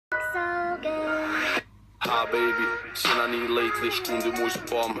Ah baby, sina ni lately, shkundi mu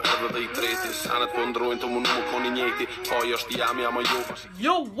spam, edhe dhe I treti, sanet po ndrojnë të munu më koni njeti, hoj është jam ama jo.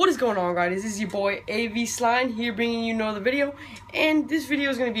 Yo, what is going on, guys? This is your boy AV Slime here, bringing you another video, and this video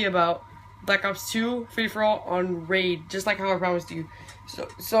is going to be about Black Ops 2 free for all on Raid, just like how I promised you.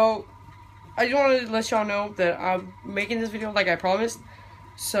 So I just wanted to let y'all know that I'm making this video like I promised.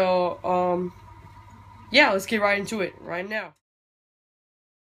 So yeah, let's get right into it right now.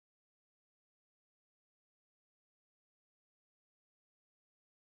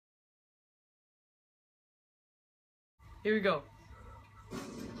 Here we go.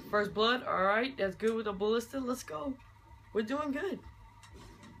 First blood, alright, that's good with the ballista. Let's go. We're doing good.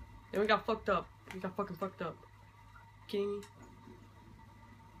 Then we got fucked up. We got fucking fucked up. Kidding me?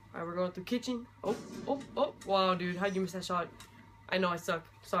 Alright, we're going through kitchen. Oh. Wow, dude, how'd you miss that shot? I know I suck.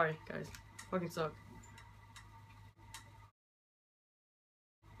 Sorry, guys. Fucking suck.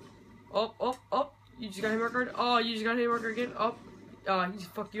 Oh. You just got hit marker. Oh, you just got hit marker again. Oh, he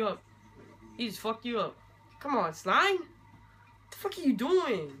just fucked you up. He just fucked you up. Come on, Slime. What the fuck are you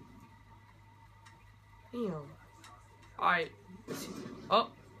doing? Damn. Alright. Let's see.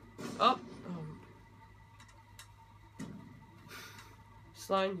 Up.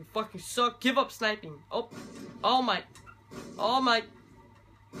 Slime, you fucking suck. Give up sniping. Oh my. Oh,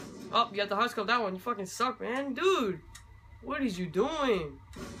 you got the hard scope that one. You fucking suck, man. Dude. What is you doing?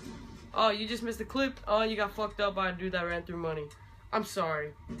 Oh, you just missed the clip. Oh, you got fucked up by a dude that ran through money. I'm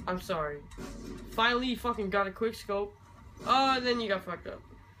sorry. Finally, you fucking got a quick scope. Oh, then you got fucked up.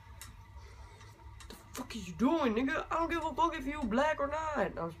 What the fuck are you doing, nigga? I don't give a fuck if you black or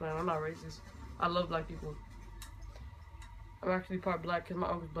not. No, I'm just playing. I'm not racist. I love black people. I'm actually part black because my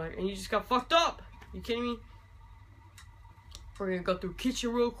uncle's black. And you just got fucked up. You kidding me? We're gonna go through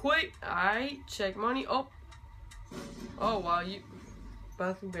kitchen real quick. Alright, check money. Oh wow, you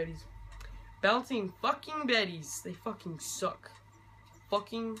bouncing betties. Bouncing fucking betties. They fucking suck.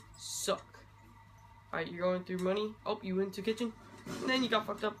 Alright, you're going through money. Oh, you went to kitchen. And then you got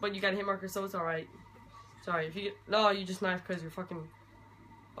fucked up, but you got a hit marker, so it's alright. Sorry, if you get... No, you just knifed because you're fucking...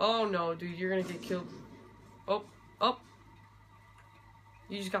 Oh no, dude, you're gonna get killed. Oh.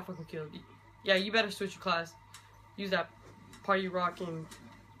 You just got fucking killed. Yeah, you better switch your class. Use that party rocking.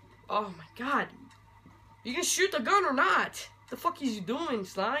 Oh my god. You can shoot the gun or not? The fuck is you doing,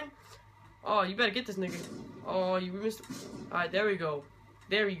 Slime? Oh, you better get this nigga. Oh, you missed. Alright, there we go.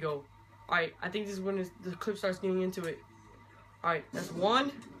 Alright, I think this is when the clip starts getting into it. Alright, that's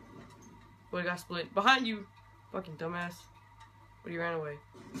one. But it got split. Behind you. Fucking dumbass. But he ran away.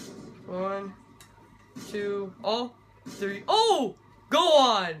 1, 2, 3. Oh! Go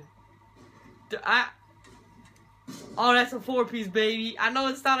on! Oh, that's a 4-piece, baby. I know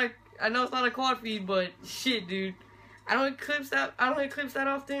it's not a quad feed, but shit, dude. I don't hit clips that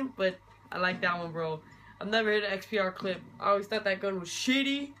often, but I like that one, bro. I've never hit an XPR clip. I always thought that gun was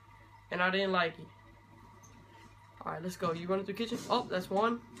shitty, and I didn't like it. Alright, let's go. You running through kitchen? Oh, that's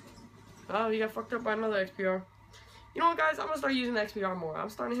one. Oh, you got fucked up by another XPR. You know what, guys? I'm gonna start using the XPR more. I'm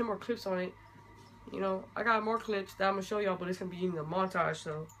starting to hit more clips on it. You know, I got more clips that I'm gonna show y'all, but it's gonna be in the montage,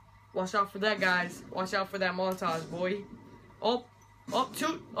 so watch out for that, guys. Watch out for that montage, boy. Oh,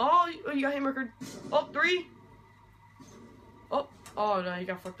 2. Oh, you got hit marker. Oh, 3. Oh, no, you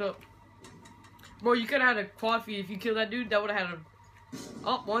got fucked up. Bro, you could have had a quad feed if you killed that dude. That would have had a...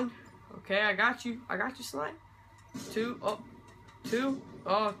 Oh, 1. Okay, I got you. Slime. 2. Oh, 2.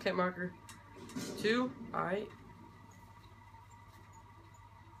 Oh, clip marker. 2. Alright.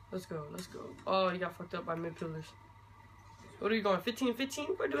 Let's go. Oh, you got fucked up by mid pillars. What are you going?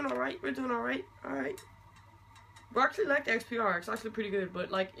 15-15? We're doing alright. Alright. We actually like the XPR. It's actually pretty good.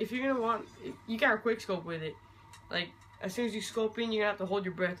 But, like, if you're gonna want... You got a quick scope with it. Like, as soon as you scope in, you're gonna have to hold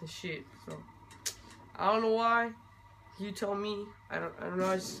your breath and shit. So, I don't know why. You tell me. I don't know.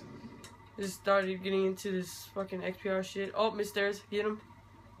 I just started getting into this fucking XPR shit. Oh, missed stairs. Get him.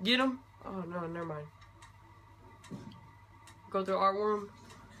 Oh, no, never mind. Go through art room.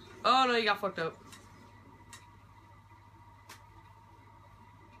 Oh, no, you got fucked up.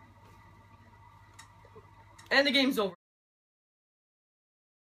 And the game's over.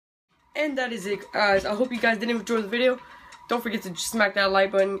 And that is it, guys. I hope you guys did enjoy the video. Don't forget to smack that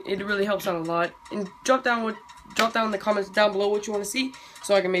like button. It really helps out a lot. And drop down in the comments down below what you want to see,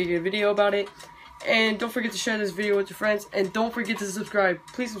 so I can make a video about it. And don't forget to share this video with your friends. And don't forget to subscribe.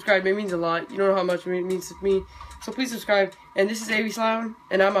 Please subscribe. It means a lot. You don't know how much it means to me. So please subscribe. And this is AV Slime,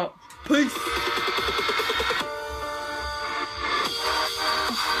 and I'm out. Peace.